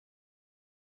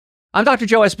I'm Dr.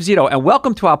 Joe Esposito, and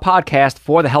welcome to our podcast,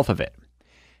 For the Health of It.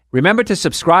 Remember to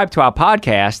subscribe to our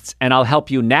podcasts, and I'll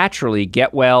help you naturally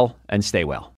get well and stay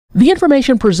well. The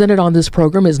information presented on this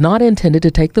program is not intended to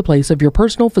take the place of your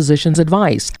personal physician's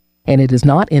advice, and it is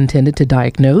not intended to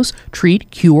diagnose,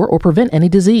 treat, cure, or prevent any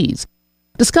disease.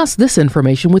 Discuss this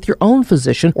information with your own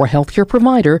physician or healthcare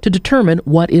provider to determine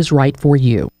what is right for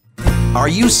you. Are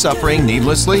you suffering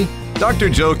needlessly? Dr.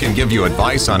 Joe can give you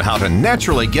advice on how to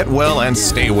naturally get well and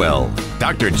stay well.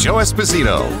 Dr. Joe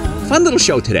Esposito. Fun little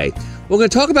show today. We're going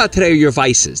to talk about today your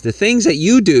vices, the things that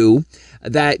you do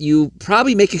that you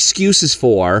probably make excuses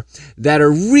for that are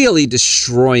really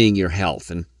destroying your health.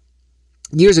 And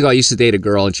years ago, I used to date a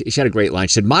girl, and she had a great line.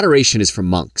 She said, moderation is for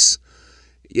monks.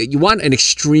 You want an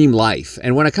extreme life.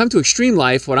 And when I come to extreme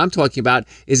life, what I'm talking about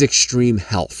is extreme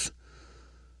health.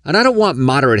 And I don't want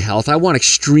moderate health. I want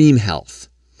extreme health.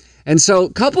 And so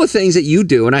a couple of things that you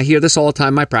do, and I hear this all the time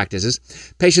in my practices,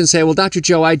 patients say, well, Dr.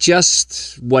 Joe, I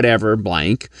just whatever,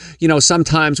 blank. You know,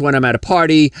 sometimes when I'm at a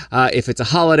party, if it's a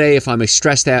holiday, if I'm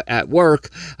stressed at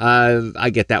work, I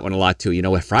get that one a lot too. You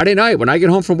know, Friday night when I get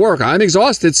home from work, I'm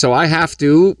exhausted, so I have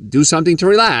to do something to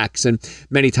relax. And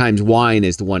many times wine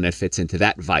is the one that fits into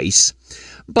that vice.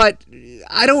 But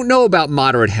I don't know about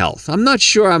moderate health. I'm not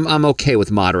sure I'm okay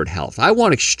with moderate health. I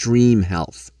want extreme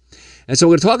health. And so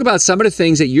we're going to talk about some of the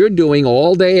things that you're doing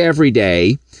all day, every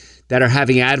day that are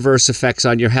having adverse effects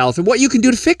on your health and what you can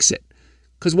do to fix it.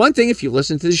 Because one thing, if you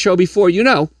listened to the show before, you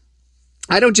know,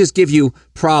 I don't just give you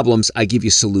problems, I give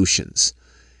you solutions.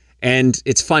 And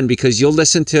it's fun because you'll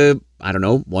listen to, I don't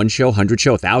know, one show, 100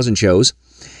 show, 1,000 shows,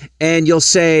 and you'll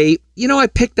say, you know, I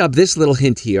picked up this little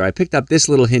hint here. I picked up this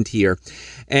little hint here.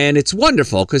 And it's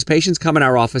wonderful because patients come in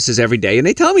our offices every day and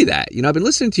they tell me that. You know, I've been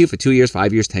listening to you for 2 years,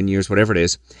 5 years, 10 years, whatever it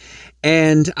is.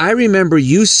 And I remember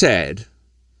you said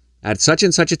at such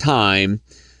and such a time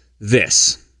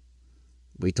this.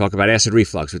 We talk about acid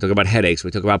reflux. We talk about headaches.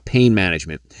 We talk about pain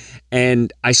management.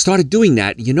 And I started doing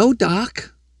that. You know,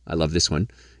 Doc, I love this one.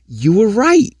 You were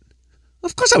right.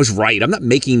 Of course I was right. I'm not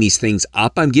making these things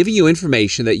up. I'm giving you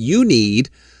information that you need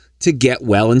to get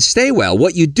well and stay well.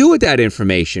 What you do with that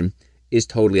information is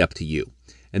totally up to you.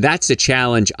 And that's the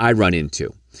challenge I run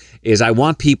into, is I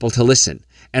want people to listen.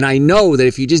 And I know that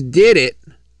if you just did it,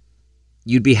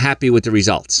 you'd be happy with the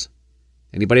results.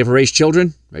 Anybody ever raised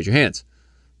children? Raise your hands.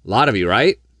 A lot of you,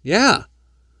 right? Yeah.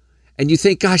 And you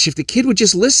think, gosh, if the kid would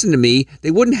just listen to me,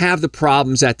 they wouldn't have the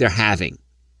problems that they're having.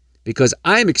 Because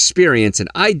I'm experienced and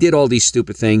I did all these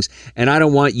stupid things, and I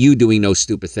don't want you doing those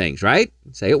stupid things, right?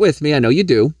 Say it with me. I know you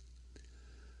do.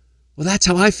 Well, that's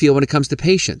how I feel when it comes to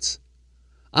patients.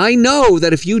 I know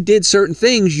that if you did certain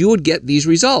things, you would get these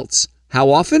results. How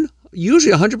often?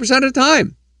 Usually 100% of the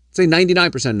time. Say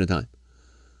 99% of the time.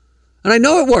 And I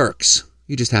know it works.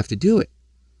 You just have to do it.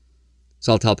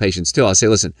 So I'll tell patients too. I'll say,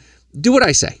 listen, do what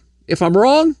I say. If I'm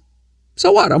wrong,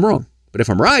 so what? I'm wrong. But if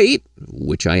I'm right,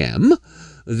 which I am,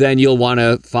 then you'll want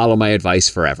to follow my advice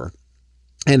forever.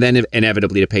 And then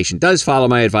inevitably the patient does follow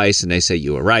my advice and they say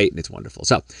you were right, and it's wonderful.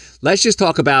 So let's just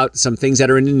talk about some things that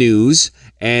are in the news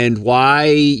and why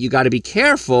you got to be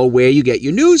careful where you get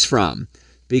your news from,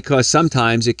 because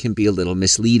sometimes it can be a little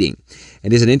misleading.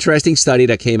 And there's an interesting study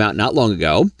that came out not long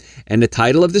ago, and the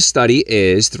title of the study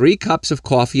is 3 cups of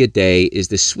coffee a day is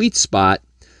the sweet spot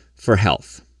for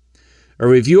health. A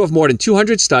review of more than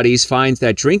 200 studies finds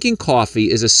that drinking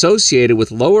coffee is associated with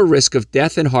lower risk of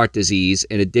death and heart disease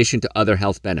in addition to other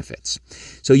health benefits.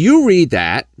 So you read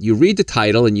that, you read the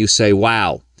title, and you say,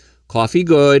 wow, coffee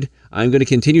good. I'm going to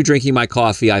continue drinking my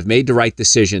coffee. I've made the right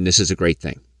decision. This is a great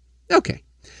thing. Okay.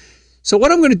 So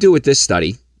what I'm going to do with this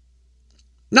study,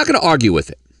 not going to argue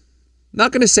with it.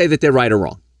 Not going to say that they're right or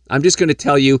wrong. I'm just going to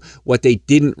tell you what they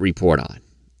didn't report on.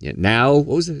 Yeah, now,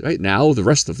 what was it? Right now, the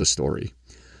rest of the story.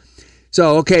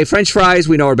 So, okay, French fries,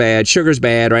 we know are bad. Sugar's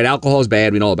bad, right? Alcohol's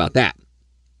bad. We know about that.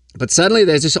 But suddenly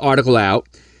there's this article out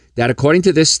that according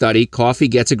to this study, coffee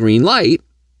gets a green light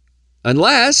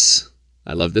unless,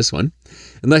 I love this one,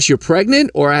 unless you're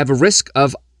pregnant or have a risk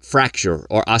of fracture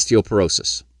or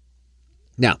osteoporosis.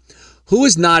 Now, who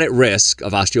is not at risk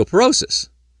of osteoporosis?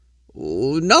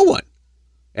 No one.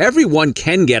 Everyone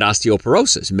can get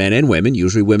osteoporosis, men and women,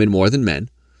 usually women more than men.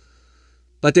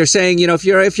 But they're saying, you know, if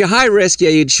you're high risk, yeah,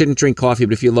 you shouldn't drink coffee,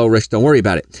 but if you're low risk, don't worry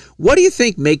about it. What do you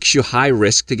think makes you high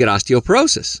risk to get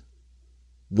osteoporosis?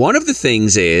 One of the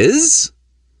things is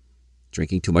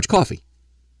drinking too much coffee.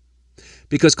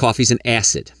 Because coffee's an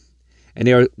acid. And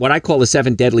they are what I call the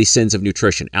 7 deadly sins of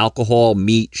nutrition: alcohol,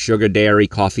 meat, sugar, dairy,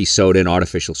 coffee, soda, and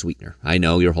artificial sweetener. I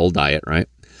know your whole diet, right?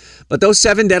 But those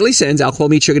 7 deadly sins, alcohol,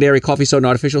 meat, sugar, dairy, coffee, soda, and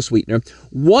artificial sweetener,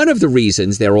 one of the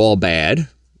reasons they're all bad,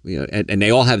 and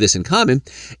they all have this in common,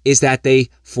 is that they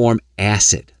form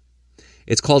acid.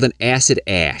 It's called an acid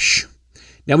ash.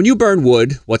 Now, when you burn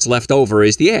wood, what's left over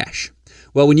is the ash.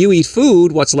 Well, when you eat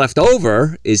food, what's left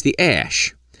over is the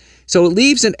ash. So it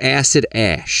leaves an acid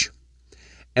ash.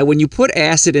 And when you put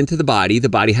acid into the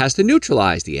body has to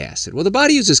neutralize the acid. Well, the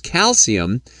body uses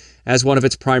calcium as one of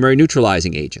its primary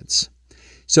neutralizing agents.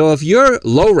 So if you're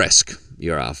low risk,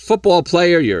 you're a football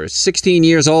player, you're 16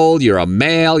 years old, you're a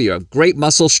male, you have great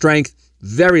muscle strength,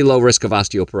 very low risk of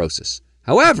osteoporosis.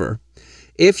 However,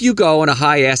 if you go on a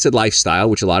high acid lifestyle,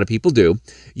 which a lot of people do,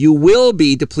 you will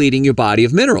be depleting your body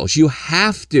of minerals. You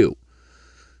have to,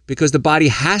 because the body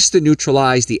has to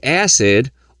neutralize the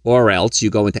acid, or else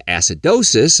you go into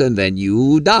acidosis and then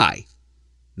you die.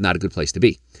 Not a good place to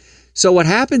be. So what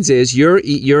happens is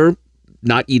you're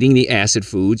not eating the acid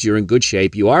foods. You're in good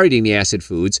shape. You are eating the acid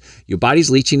foods. Your body's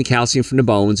leaching the calcium from the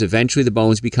bones. Eventually the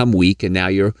bones become weak, and now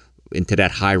you're into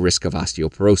that high risk of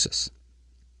osteoporosis.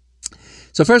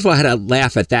 So first of all, I had to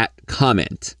laugh at that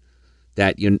comment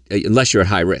that unless you're at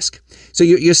high risk. So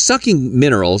you're sucking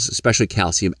minerals, especially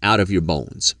calcium, out of your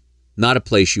bones. Not a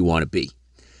place you want to be.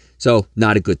 So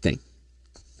not a good thing.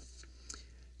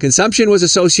 Consumption was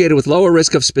associated with lower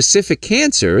risk of specific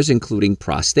cancers, including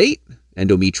prostate,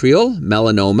 endometrial,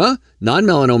 melanoma,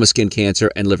 non-melanoma skin cancer,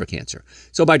 and liver cancer.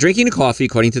 So by drinking the coffee,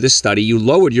 according to this study, you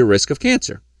lowered your risk of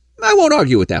cancer. I won't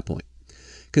argue with that point.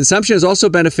 Consumption is also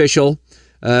beneficial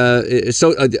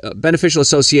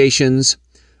associations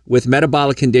with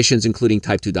metabolic conditions, including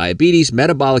type 2 diabetes,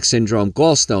 metabolic syndrome,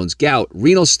 gallstones, gout,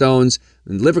 renal stones,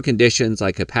 and liver conditions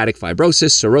like hepatic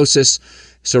fibrosis,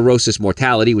 cirrhosis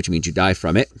mortality, which means you die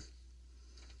from it.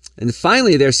 And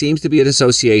finally, there seems to be an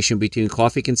association between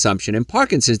coffee consumption and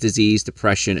Parkinson's disease,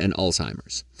 depression, and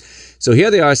Alzheimer's. So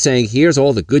here they are saying, here's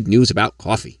all the good news about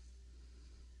coffee.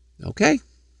 Okay,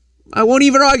 I won't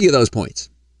even argue those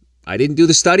points. I didn't do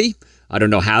the study. I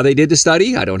don't know how they did the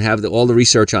study. I don't have all the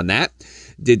research on that.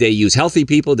 Did they use healthy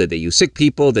people? Did they use sick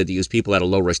people? Did they use people at a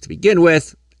low risk to begin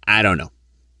with? I don't know.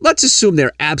 Let's assume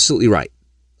they're absolutely right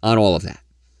on all of that.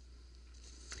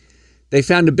 They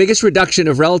found the biggest reduction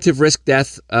of relative risk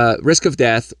of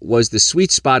death was the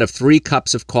sweet spot of 3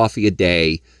 cups of coffee a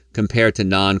day compared to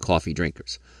non-coffee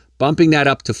drinkers. Bumping that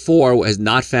up to 4 has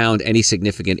not found any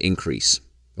significant increase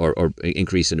or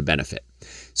increase in the benefit.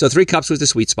 So 3 cups was the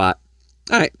sweet spot.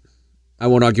 All right. I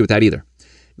won't argue with that either.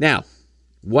 Now,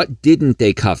 what didn't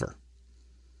they cover?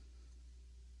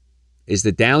 Is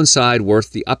the downside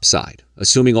worth the upside?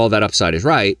 Assuming all that upside is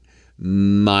right,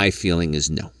 my feeling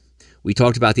is no. We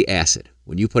talked about the acid.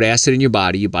 When you put acid in your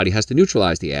body has to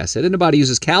neutralize the acid, and the body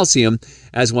uses calcium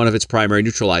as one of its primary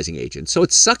neutralizing agents. So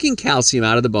it's sucking calcium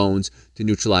out of the bones to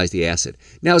neutralize the acid.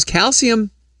 Now, is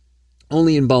calcium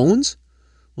only in bones?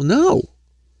 Well, no.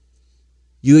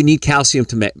 You need calcium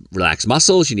to relax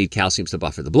muscles. You need calcium to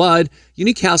buffer the blood. You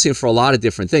need calcium for a lot of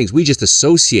different things. We just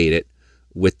associate it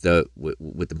with the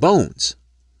bones.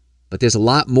 But there's a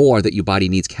lot more that your body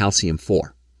needs calcium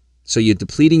for. So you're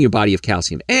depleting your body of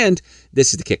calcium. And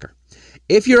this is the kicker.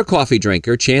 If you're a coffee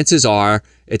drinker, chances are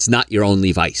it's not your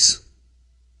only vice.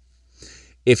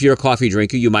 If you're a coffee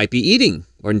drinker, you might be eating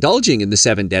or indulging in the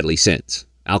 7 deadly sins: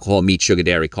 alcohol, meat, sugar,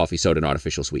 dairy, coffee, soda, and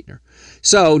artificial sweetener.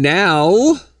 So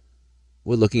now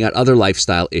we're looking at other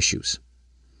lifestyle issues.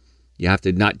 You have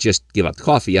to not just give up the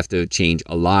coffee, you have to change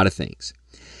a lot of things.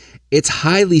 It's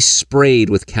highly sprayed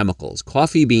with chemicals.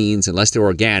 Coffee beans, unless they're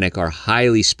organic, are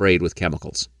highly sprayed with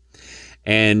chemicals.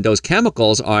 And those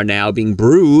chemicals are now being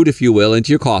brewed, if you will,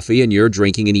 into your coffee, and you're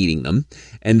drinking and eating them.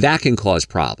 And that can cause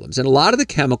problems. And a lot of the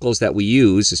chemicals that we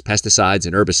use as pesticides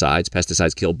and herbicides,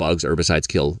 pesticides kill bugs, herbicides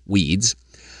kill weeds,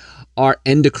 are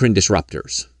endocrine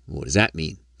disruptors. What does that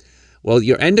mean? Well,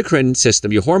 your endocrine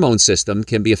system, your hormone system,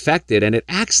 can be affected, and it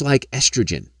acts like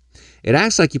estrogen. It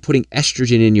acts like you're putting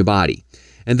estrogen in your body.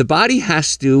 And the body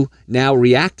has to now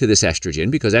react to this estrogen,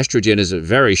 because estrogen is a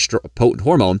very potent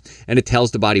hormone, and it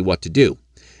tells the body what to do.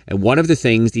 And one of the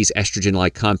things these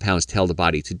estrogen-like compounds tell the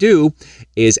body to do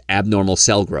is abnormal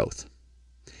cell growth.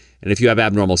 And if you have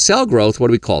abnormal cell growth, what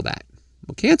do we call that?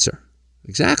 Well, cancer.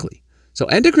 Exactly. So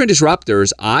endocrine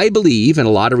disruptors, I believe, and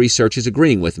a lot of research is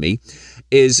agreeing with me,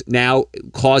 is now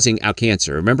causing our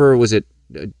cancer. Remember, was it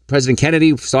President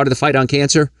Kennedy started the fight on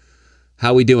cancer?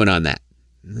 How are we doing on that?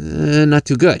 Not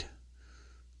too good.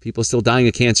 People still dying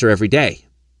of cancer every day.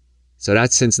 So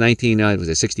that's since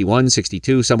 61,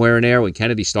 62, somewhere in there, when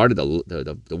Kennedy started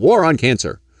the war on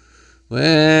cancer.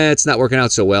 Well, it's not working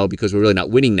out so well, because we're really not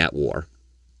winning that war.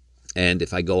 And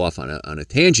if I go off on a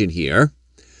tangent here,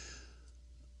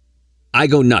 I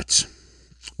go nuts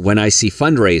when I see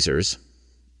fundraisers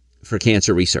for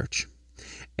cancer research.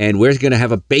 And we're going to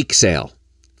have a bake sale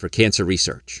for cancer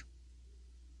research.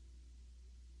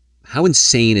 How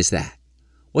insane is that?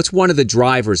 What's one of the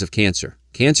drivers of cancer?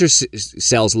 Cancer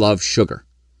cells love sugar.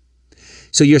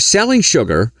 So you're selling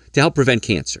sugar to help prevent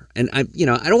cancer. And I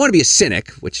don't want to be a cynic,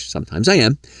 which sometimes I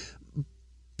am,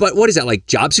 but what is that, like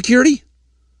job security?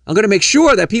 I'm going to make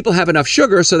sure that people have enough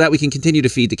sugar so that we can continue to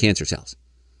feed the cancer cells.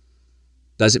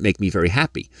 Doesn't make me very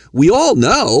happy. We all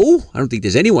know, I don't think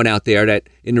there's anyone out there that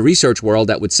in the research world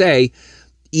that would say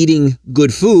eating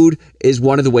good food is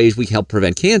one of the ways we help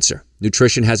prevent cancer.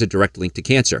 Nutrition has a direct link to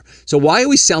cancer. So why are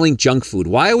we selling junk food?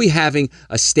 Why are we having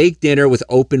a steak dinner with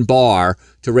open bar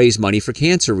to raise money for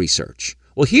cancer research?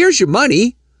 Well, here's your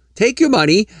money. Take your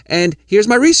money, and here's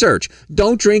my research.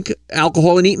 Don't drink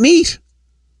alcohol and eat meat.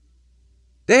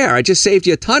 There, I just saved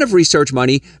you a ton of research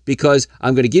money because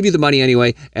I'm going to give you the money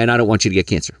anyway, and I don't want you to get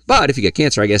cancer. But if you get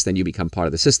cancer, I guess then you become part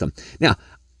of the system. Now,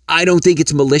 I don't think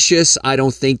it's malicious. I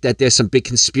don't think that there's some big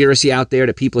conspiracy out there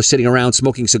that people are sitting around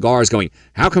smoking cigars going,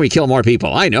 how can we kill more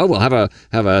people? I know, we'll have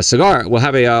a cigar, we'll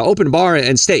have a open bar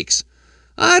and steaks.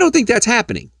 I don't think that's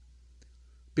happening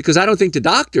because I don't think the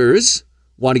doctors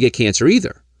want to get cancer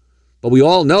either. But we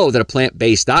all know that a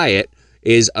plant-based diet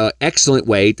is an excellent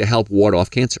way to help ward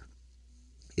off cancer.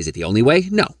 Is it the only way?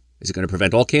 No. Is it going to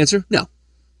prevent all cancer? No.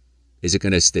 Is it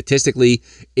going to statistically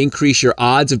increase your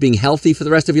odds of being healthy for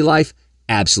the rest of your life?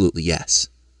 Absolutely yes.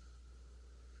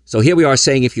 So here we are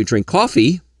saying if you drink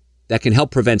coffee, that can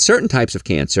help prevent certain types of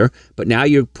cancer, but now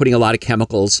you're putting a lot of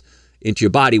chemicals into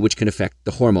your body which can affect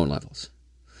the hormone levels.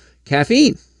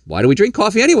 Caffeine. Why do we drink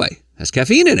coffee anyway? It has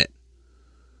caffeine in it.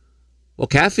 Well,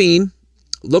 caffeine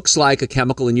looks like a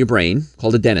chemical in your brain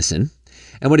called adenosine.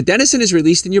 And when adenosine is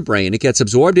released in your brain, it gets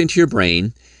absorbed into your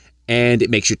brain and it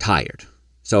makes you tired.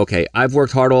 So, okay, I've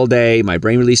worked hard all day. My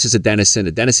brain releases adenosine.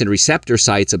 Adenosine receptor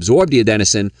sites absorb the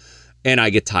adenosine and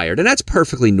I get tired. And that's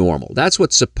perfectly normal. That's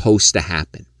what's supposed to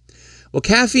happen. Well,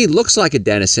 caffeine looks like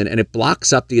adenosine and it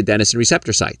blocks up the adenosine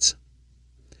receptor sites.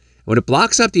 When it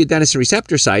blocks up the adenosine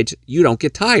receptor sites, you don't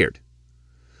get tired.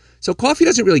 So coffee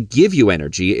doesn't really give you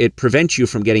energy. It prevents you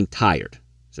from getting tired.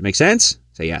 Does it make sense?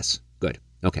 Say yes. Good.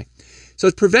 Okay. So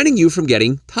it's preventing you from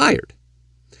getting tired.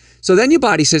 So then your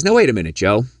body says, no, wait a minute,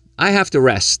 Joe. I have to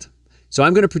rest. So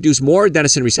I'm going to produce more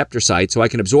adenosine receptor sites so I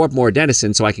can absorb more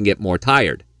adenosine so I can get more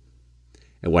tired.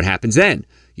 And what happens then?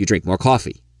 You drink more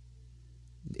coffee,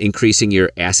 increasing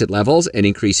your acid levels and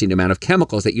increasing the amount of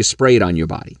chemicals that you sprayed on your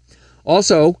body.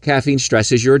 Also, caffeine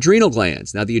stresses your adrenal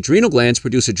glands. Now, the adrenal glands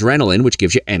produce adrenaline, which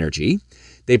gives you energy.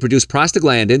 They produce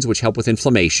prostaglandins, which help with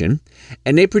inflammation.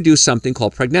 And they produce something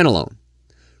called pregnenolone.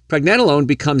 Pregnenolone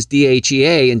becomes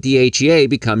DHEA, and DHEA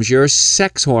becomes your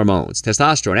sex hormones,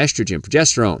 testosterone, estrogen,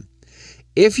 progesterone.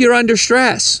 If you're under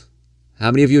stress,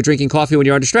 how many of you are drinking coffee when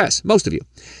you're under stress? Most of you.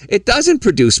 It doesn't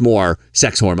produce more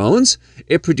sex hormones.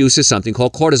 It produces something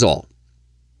called cortisol.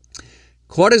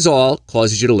 Cortisol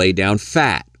causes you to lay down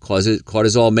fat.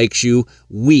 Cortisol makes you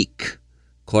weak.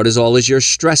 Cortisol is your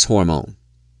stress hormone.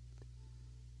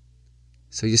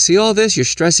 So you see all this? You're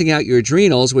stressing out your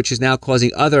adrenals, which is now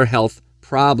causing other health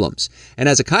problems. And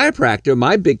as a chiropractor,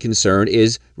 my big concern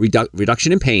is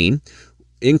reduction in pain,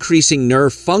 increasing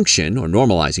nerve function, or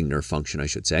normalizing nerve function, I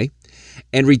should say,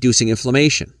 and reducing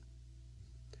inflammation.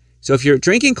 So if you're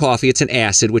drinking coffee, it's an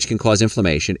acid which can cause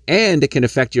inflammation, and it can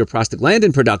affect your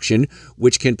prostaglandin production,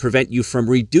 which can prevent you from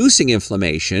reducing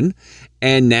inflammation.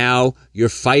 And now you're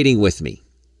fighting with me.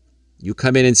 You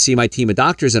come in and see my team of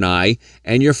doctors and I,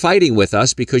 and you're fighting with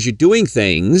us because you're doing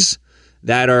things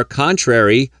that are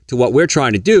contrary to what we're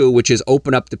trying to do, which is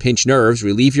open up the pinched nerves,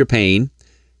 relieve your pain,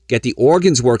 get the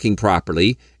organs working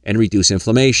properly, and reduce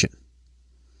inflammation.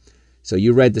 So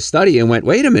you read the study and went,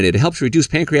 wait a minute, it helps reduce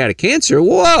pancreatic cancer.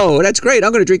 Whoa, that's great.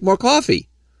 I'm going to drink more coffee.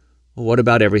 Well, what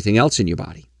about everything else in your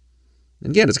body?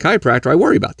 And again, as a chiropractor, I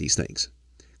worry about these things.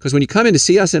 Because when you come in to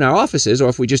see us in our offices, or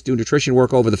if we just do nutrition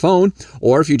work over the phone,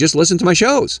 or if you just listen to my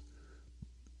shows,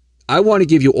 I want to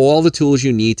give you all the tools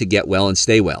you need to get well and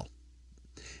stay well.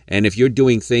 And if you're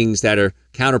doing things that are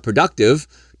counterproductive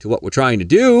to what we're trying to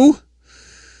do,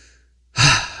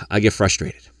 I get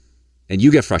frustrated. And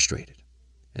you get frustrated.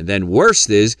 And then worst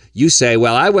is you say,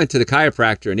 well, I went to the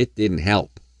chiropractor and it didn't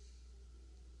help.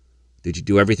 Did you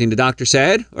do everything the doctor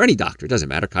said? Or any doctor, it doesn't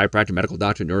matter. Chiropractor, medical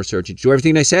doctor, neurosurgeon. Did you do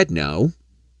everything they said? No.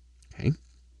 Okay.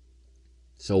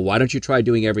 So why don't you try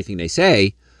doing everything they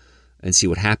say and see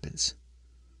what happens?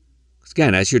 Because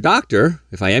again, as your doctor,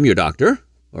 if I am your doctor,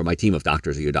 or my team of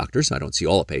doctors are your doctors, I don't see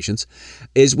all the patients,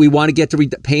 is we want to get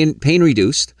the pain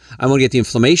reduced. I want to get the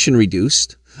inflammation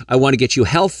reduced. I want to get you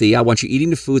healthy. I want you eating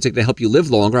the foods that are going to help you live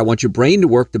longer. I want your brain to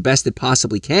work the best it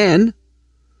possibly can.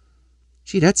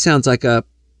 Gee, that sounds like a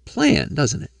plan,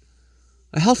 doesn't it?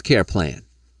 A healthcare plan.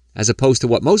 as opposed to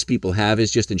what most people have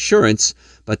is just insurance,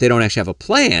 but they don't actually have a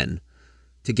plan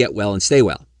to get well and stay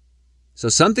well. So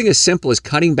something as simple as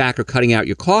cutting back or cutting out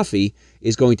your coffee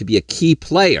is going to be a key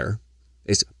player.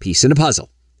 It's a piece in the puzzle.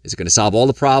 Is it going to solve all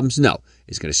the problems? No.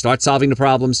 Is it going to start solving the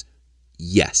problems?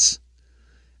 Yes.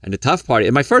 And the tough part,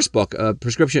 in my first book,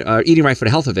 Eating Right for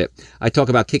the Health of It, I talk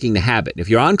about kicking the habit. If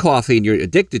you're on coffee and you're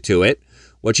addicted to it,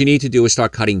 what you need to do is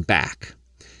start cutting back.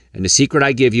 And the secret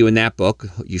I give you in that book,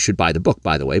 you should buy the book,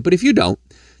 by the way, but if you don't,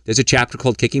 there's a chapter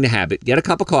called Kicking the Habit. Get a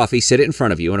cup of coffee, sit it in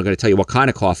front of you, and I'm going to tell you what kind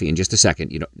of coffee in just a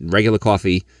second. You know, regular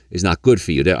coffee is not good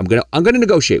for you. I'm going to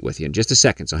negotiate with you in just a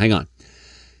second, so hang on.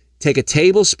 Take a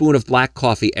tablespoon of black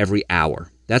coffee every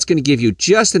hour. That's going to give you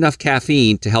just enough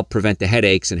caffeine to help prevent the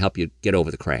headaches and help you get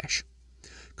over the crash.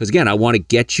 Because again, I want to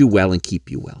get you well and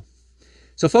keep you well.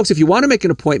 So folks, if you want to make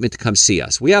an appointment to come see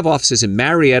us, we have offices in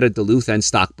Marietta, Duluth, and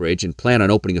Stockbridge, and plan on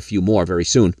opening a few more very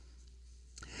soon.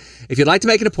 If you'd like to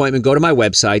make an appointment, go to my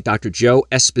website,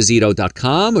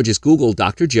 drjoeesposito.com, or just Google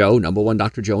Dr. Joe, number one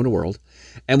Dr. Joe in the world,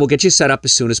 and we'll get you set up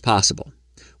as soon as possible.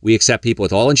 We accept people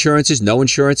with all insurances, no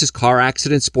insurances, car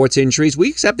accidents, sports injuries. We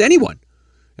accept anyone.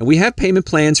 And we have payment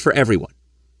plans for everyone.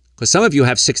 Because some of you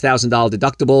have $6,000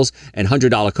 deductibles and $100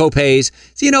 copays.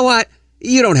 So you know what?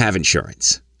 You don't have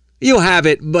insurance. You have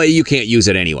it, but you can't use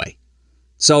it anyway.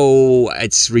 So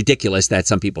it's ridiculous that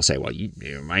some people say, well,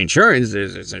 my insurance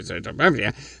is...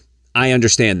 I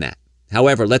understand that.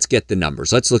 However, let's get the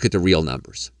numbers. Let's look at the real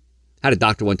numbers. I had a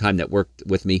doctor one time that worked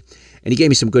with me, and he gave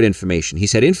me some good information. He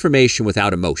said, information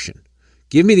without emotion.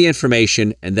 Give me the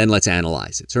information, and then let's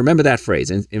analyze it. So remember that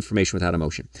phrase, information without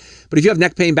emotion. But if you have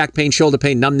neck pain, back pain, shoulder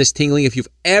pain, numbness, tingling, if you've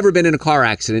ever been in a car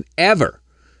accident, ever,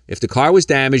 if the car was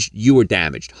damaged, you were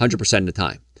damaged 100% of the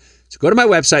time. So go to my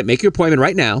website, make your appointment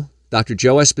right now,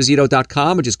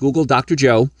 drjoeesposito.com, or just Google Dr.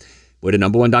 Joe. We're the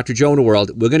number one Dr. Joe in the world.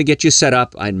 We're going to get you set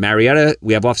up in Marietta.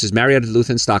 We have offices Marietta,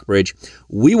 Duluth, and Stockbridge.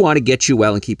 We want to get you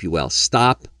well and keep you well.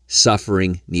 Stop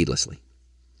suffering needlessly.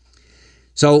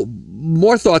 So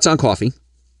more thoughts on coffee.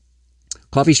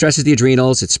 Coffee stresses the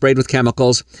adrenals. It's sprayed with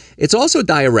chemicals. It's also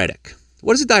diuretic.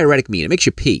 What does a diuretic mean? It makes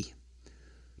you pee. Do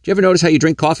you ever notice how you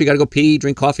drink coffee, you got to go pee,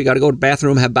 drink coffee, you got to go to the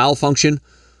bathroom, have bowel function?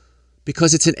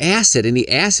 Because it's an acid, and the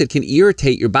acid can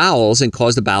irritate your bowels and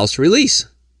cause the bowels to release.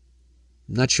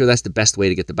 I'm not sure that's the best way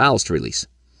to get the bowels to release.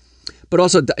 But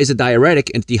also is a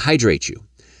diuretic and dehydrates you.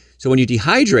 So when you're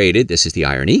dehydrated, this is the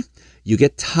irony, you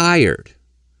get tired.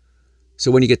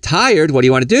 So when you get tired, what do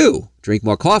you want to do? Drink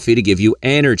more coffee to give you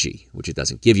energy, which it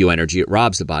doesn't give you energy. It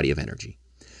robs the body of energy.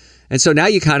 And so now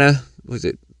you kind of,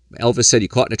 Elvis said, you're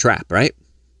caught in a trap, right?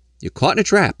 You're caught in a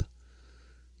trap.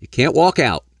 You can't walk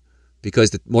out.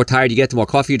 Because the more tired you get, the more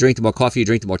coffee you drink, the more coffee you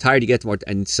drink, the more tired you get,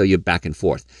 and so you're back and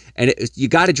forth. And you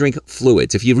got to drink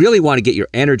fluids. If you really want to get your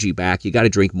energy back, you got to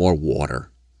drink more water.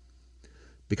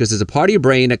 Because there's a part of your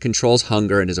brain that controls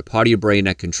hunger, and there's a part of your brain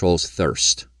that controls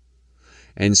thirst.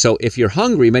 And so if you're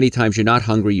hungry, many times you're not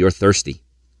hungry, you're thirsty.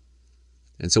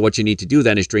 And so what you need to do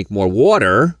then is drink more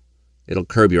water. It'll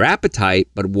curb your appetite,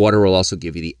 but water will also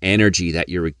give you the energy that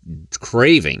you're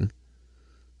craving.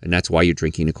 And that's why you're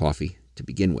drinking the coffee to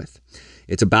begin with.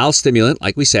 It's a bowel stimulant,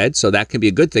 like we said, so that can be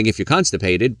a good thing if you're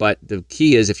constipated, but the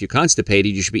key is if you're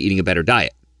constipated, you should be eating a better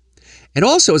diet. And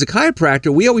also, as a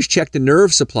chiropractor, we always check the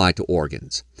nerve supply to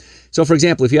organs. So, for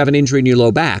example, if you have an injury in your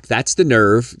low back, that's the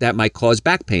nerve that might cause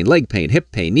back pain, leg pain,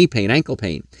 hip pain, knee pain, ankle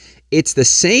pain. It's the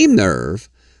same nerve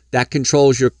that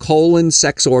controls your colon,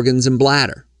 sex organs, and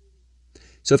bladder.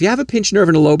 So if you have a pinched nerve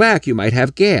in the low back, you might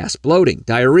have gas, bloating,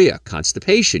 diarrhea,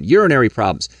 constipation, urinary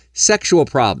problems, sexual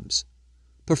problems,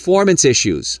 performance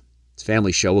issues. It's a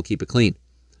family show. We'll keep it clean.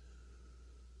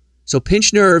 So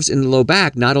pinched nerves in the low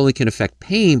back not only can affect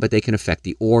pain, but they can affect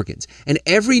the organs. And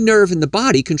every nerve in the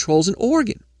body controls an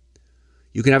organ.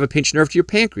 You can have a pinched nerve to your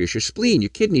pancreas, your spleen, your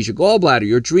kidneys, your gallbladder,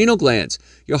 your adrenal glands,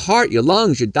 your heart, your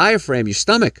lungs, your diaphragm, your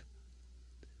stomach.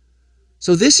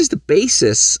 So this is the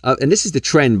basis of, and this is the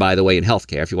trend, by the way, in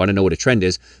healthcare. If you want to know what a trend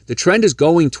is, the trend is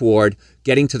going toward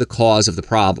getting to the cause of the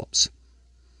problems.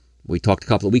 We talked a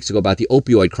couple of weeks ago about the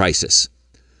opioid crisis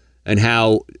and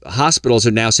how hospitals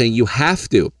are now saying you have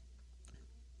to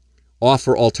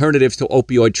offer alternatives to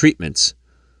opioid treatments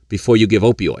before you give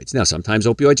opioids. Now, sometimes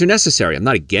opioids are necessary. I'm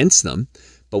not against them,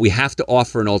 but we have to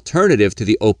offer an alternative to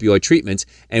the opioid treatments.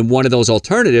 And one of those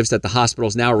alternatives that the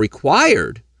hospitals now are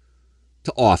required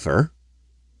to offer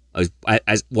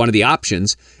as one of the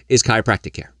options is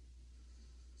chiropractic care.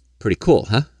 Pretty cool,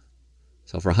 huh?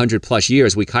 So for 100 plus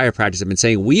years, we chiropractors have been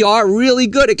saying we are really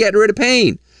good at getting rid of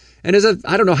pain. And there's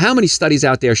I don't know how many studies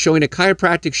out there showing that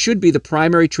chiropractic should be the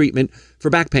primary treatment for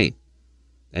back pain.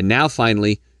 And now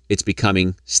finally, it's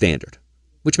becoming standard.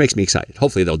 which makes me excited.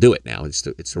 Hopefully they'll do it now. It's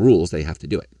the rules. They have to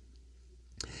do it.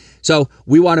 So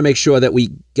we want to make sure that we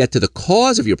get to the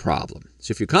cause of your problem.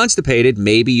 So if you're constipated,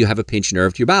 maybe you have a pinched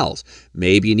nerve to your bowels.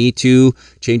 Maybe you need to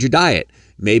change your diet.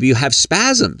 Maybe you have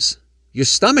spasms. Your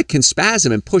stomach can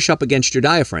spasm and push up against your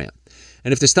diaphragm.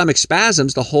 And if the stomach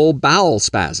spasms, the whole bowel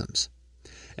spasms.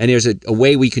 And there's a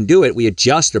way we can do it. We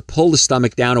adjust or pull the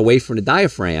stomach down away from the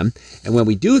diaphragm. And when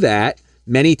we do that,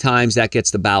 many times that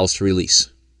gets the bowels to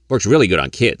release. Works really good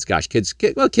on kids. Gosh, kids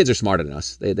are smarter than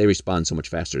us. They respond so much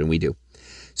faster than we do.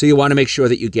 So you want to make sure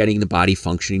that you're getting the body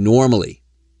functioning normally,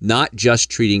 not just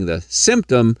treating the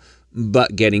symptom,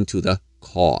 but getting to the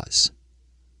cause.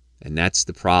 And that's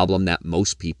the problem that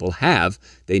most people have.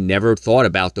 They never thought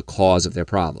about the cause of their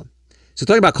problem. So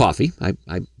talking about coffee,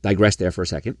 I digressed there for a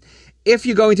second. If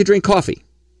you're going to drink coffee,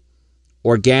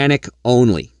 organic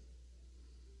only.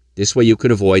 This way you can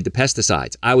avoid the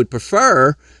pesticides. I would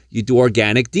prefer you do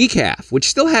organic decaf, which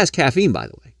still has caffeine, by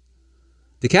the way.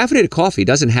 Decaffeinated coffee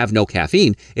doesn't have no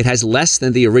caffeine. It has less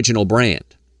than the original brand.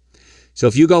 So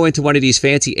if you go into one of these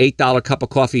fancy $8 cup of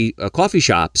coffee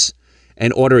shops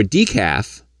and order a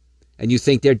decaf, and you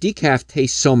think their decaf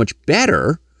tastes so much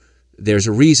better, there's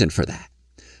a reason for that.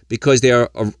 Because their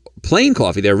plain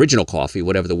coffee, their original coffee,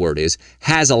 whatever the word is,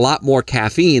 has a lot more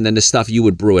caffeine than the stuff you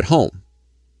would brew at home.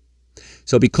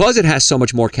 So because it has so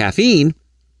much more caffeine,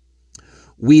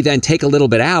 we then take a little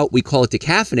bit out, we call it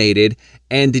decaffeinated,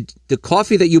 and the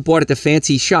coffee that you bought at the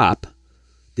fancy shop,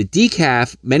 the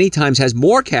decaf many times has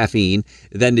more caffeine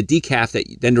than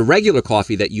the regular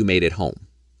coffee that you made at home.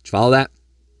 Did you follow that?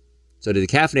 So the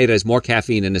decaffeinated has more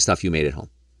caffeine than the stuff you made at home,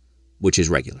 which is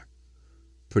regular.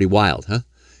 Pretty wild, huh?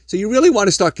 So you really want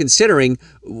to start considering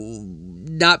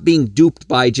not being duped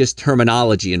by just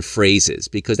terminology and phrases,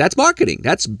 because that's marketing.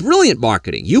 That's brilliant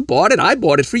marketing. You bought it. I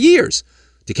bought it for years.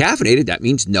 Decaffeinated, that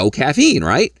means no caffeine,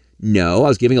 right? No, I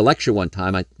was giving a lecture one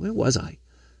time. Where was I? I think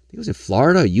it was in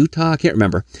Florida, Utah, I can't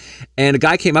remember. And a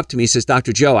guy came up to me and says,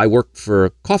 Dr. Joe, I work for a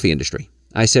coffee industry.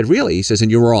 I said, really? He says,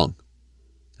 and you're wrong.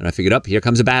 And I figured, here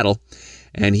comes a battle.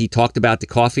 And he talked about the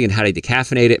coffee and how they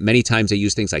decaffeinate it. Many times they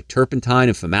use things like turpentine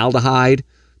and formaldehyde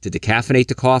to decaffeinate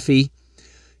the coffee.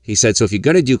 He said, so if you're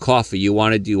going to do coffee, you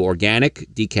want to do organic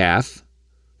decaf.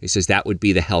 He says that would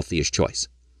be the healthiest choice.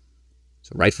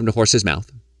 So right from the horse's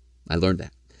mouth, I learned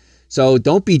that. So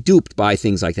don't be duped by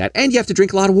things like that. And you have to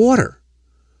drink a lot of water,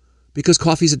 because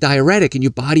coffee is a diuretic and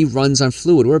your body runs on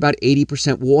fluid. We're about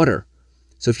 80% water.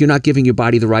 So if you're not giving your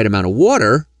body the right amount of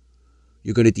water,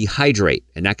 you're going to dehydrate,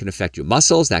 and that can affect your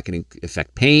muscles. That can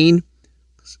affect pain.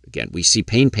 Again, we see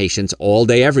pain patients all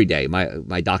day, every day,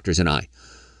 my doctors and I.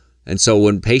 And so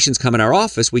when patients come in our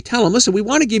office, we tell them, listen, we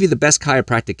want to give you the best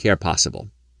chiropractic care possible.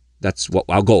 That's what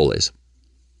our goal is.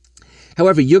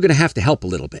 However, you're going to have to help a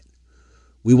little bit.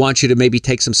 We want you to maybe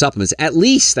take some supplements. At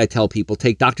least, I tell people,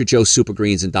 take Dr. Joe's Super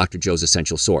Greens and Dr. Joe's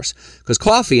Essential Source. Because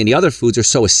coffee and the other foods are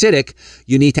so acidic,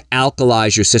 you need to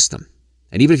alkalize your system.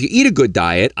 And even if you eat a good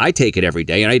diet, I take it every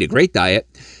day, and I eat a great diet,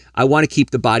 I want to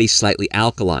keep the body slightly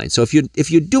alkaline. So if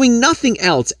you're doing nothing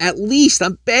else, at least,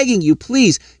 I'm begging you,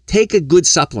 please, take a good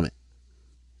supplement.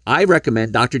 I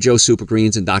recommend Dr. Joe's Super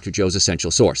Greens and Dr. Joe's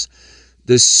Essential Source.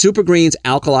 The Super Greens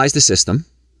alkalize the system.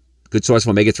 Good source of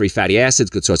omega-3 fatty acids,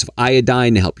 good source of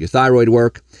iodine to help your thyroid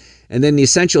work. And then the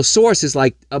Essential Source is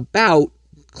like about,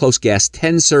 close guess,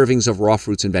 10 servings of raw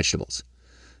fruits and vegetables.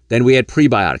 Then we add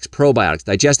prebiotics, probiotics,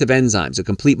 digestive enzymes, a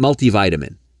complete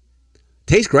multivitamin.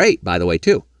 Tastes great, by the way,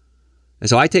 too. And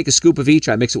so I take a scoop of each.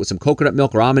 I mix it with some coconut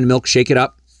milk or almond milk, shake it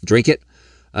up, drink it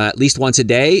at least once a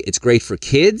day. It's great for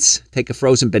kids. Take a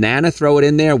frozen banana, throw it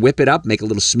in there, whip it up, make a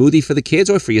little smoothie for the kids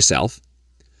or for yourself.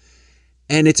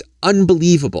 And it's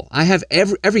unbelievable. I have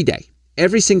every day,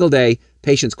 every single day,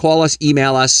 patients call us,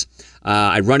 email us.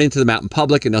 I run into them out in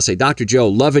public and they'll say, Dr. Joe,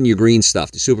 loving your green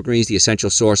stuff, the Super Greens, the Essential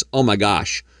Source. Oh my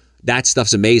gosh, that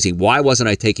stuff's amazing. Why wasn't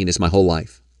I taking this my whole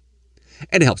life?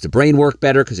 And it helps the brain work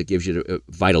better because it gives you the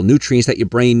vital nutrients that your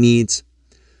brain needs.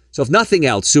 So if nothing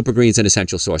else, Super Greens and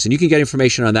Essential Source. And you can get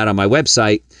information on that on my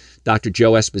website,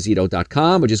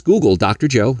 drjoeesposito.com, or just Google Dr.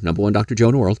 Joe, number one Dr. Joe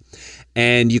in the world.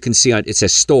 And you can see, it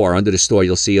says store. Under the store,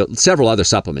 you'll see several other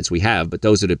supplements we have, but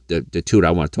those are the two that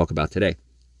I want to talk about today.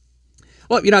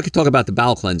 Well, I could talk about the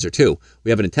bowel cleanser too.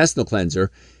 We have an intestinal cleanser.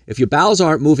 If your bowels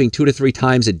aren't moving 2 to 3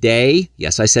 times a day,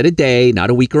 yes, I said a day, not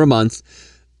a week or a month,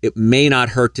 it may not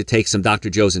hurt to take some Dr.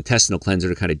 Joe's intestinal cleanser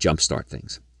to kind of jumpstart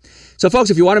things. So,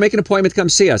 folks, if you want to make an appointment to come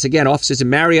see us, again, offices in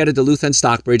Marietta, Duluth, and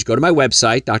Stockbridge, go to my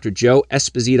website,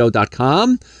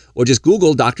 drjoeesposito.com, or just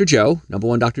Google Dr. Joe, number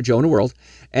one Dr. Joe in the world,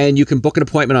 and you can book an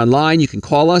appointment online. You can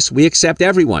call us. We accept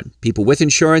everyone, people with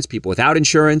insurance, people without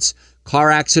insurance,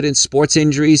 car accidents, sports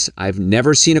injuries. I've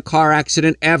never seen a car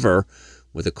accident ever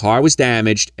where the car was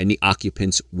damaged and the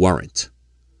occupants weren't.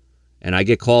 And I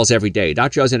get calls every day.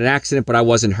 Dr. I was in an accident, but I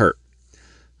wasn't hurt.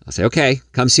 I'll say, okay,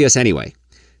 come see us anyway.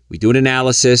 We do an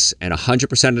analysis, and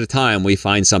 100% of the time, we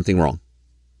find something wrong.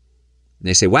 And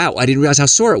they say, wow, I didn't realize how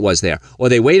sore it was there. Or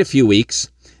they wait a few weeks,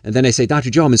 and then they say, Dr.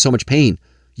 Joe, I'm in so much pain.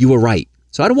 You were right.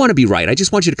 So I don't want to be right. I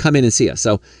just want you to come in and see us.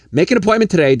 So make an appointment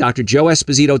today,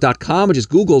 drjoeesposito.com, or just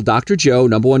Google Dr. Joe,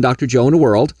 number one Dr. Joe in the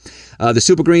world. The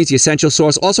Super Greens, the Essential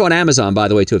Source, also on Amazon, by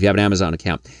the way, too, if you have an Amazon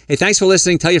account. Hey, thanks for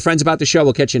listening. Tell your friends about the show.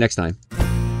 We'll catch you next time.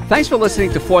 Thanks for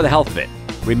listening to For the Health of It.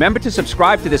 Remember to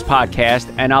subscribe to this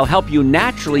podcast, and I'll help you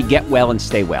naturally get well and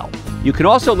stay well. You can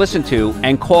also listen to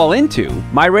and call into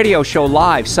my radio show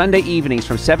live Sunday evenings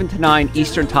from 7 to 9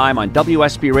 Eastern Time on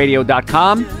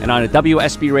WSBRadio.com and on a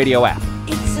WSB Radio app.